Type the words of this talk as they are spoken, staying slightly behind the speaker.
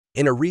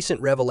In a recent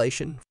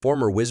revelation,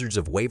 former Wizards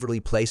of Waverly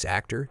Place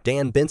actor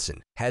Dan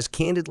Benson has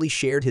candidly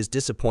shared his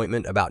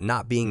disappointment about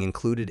not being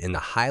included in the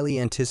highly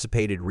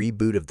anticipated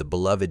reboot of the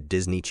beloved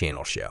Disney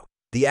Channel show.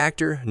 The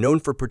actor, known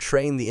for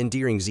portraying the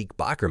endearing Zeke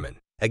Bockerman,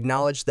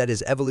 acknowledged that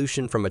his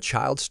evolution from a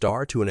child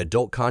star to an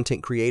adult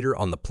content creator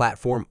on the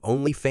platform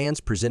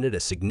OnlyFans presented a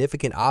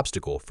significant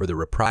obstacle for the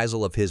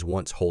reprisal of his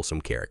once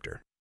wholesome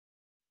character.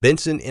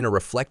 Benson, in a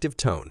reflective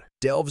tone,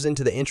 delves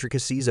into the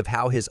intricacies of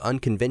how his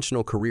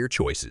unconventional career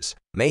choices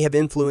may have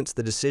influenced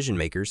the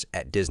decision-makers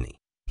at Disney.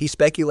 He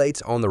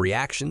speculates on the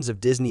reactions of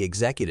Disney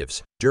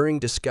executives during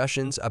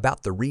discussions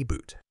about the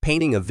reboot,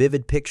 painting a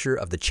vivid picture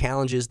of the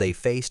challenges they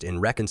faced in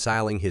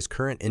reconciling his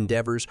current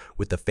endeavors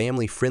with the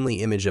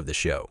family-friendly image of the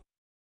show.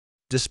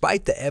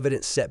 Despite the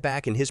evident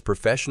setback in his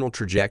professional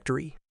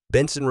trajectory,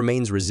 Benson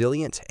remains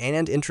resilient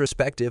and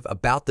introspective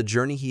about the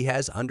journey he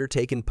has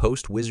undertaken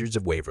post-Wizards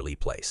of Waverly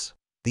Place.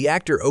 The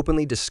actor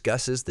openly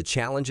discusses the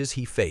challenges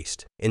he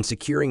faced in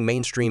securing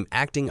mainstream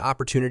acting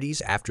opportunities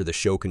after the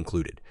show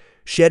concluded,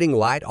 shedding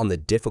light on the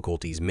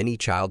difficulties many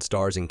child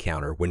stars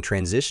encounter when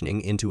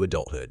transitioning into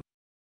adulthood.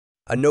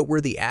 A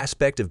noteworthy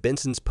aspect of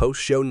Benson's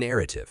post-show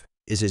narrative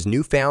is his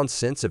newfound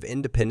sense of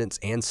independence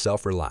and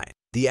self-reliance.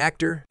 The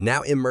actor,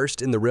 now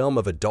immersed in the realm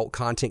of adult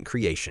content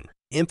creation,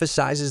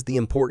 emphasizes the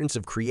importance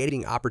of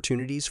creating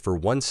opportunities for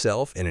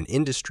oneself in an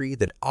industry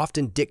that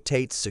often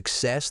dictates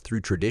success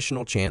through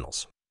traditional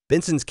channels.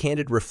 Benson's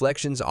candid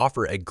reflections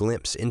offer a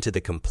glimpse into the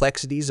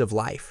complexities of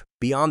life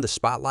beyond the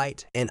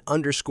spotlight and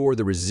underscore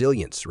the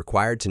resilience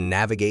required to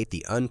navigate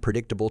the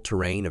unpredictable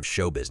terrain of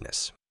show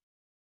business.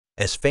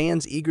 As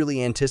fans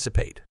eagerly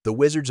anticipate the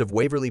Wizards of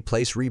Waverly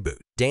Place reboot,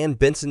 Dan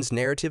Benson's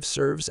narrative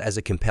serves as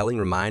a compelling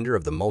reminder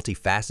of the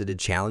multifaceted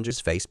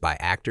challenges faced by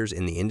actors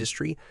in the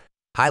industry,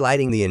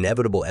 highlighting the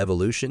inevitable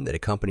evolution that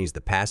accompanies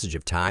the passage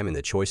of time and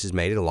the choices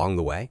made along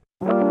the way.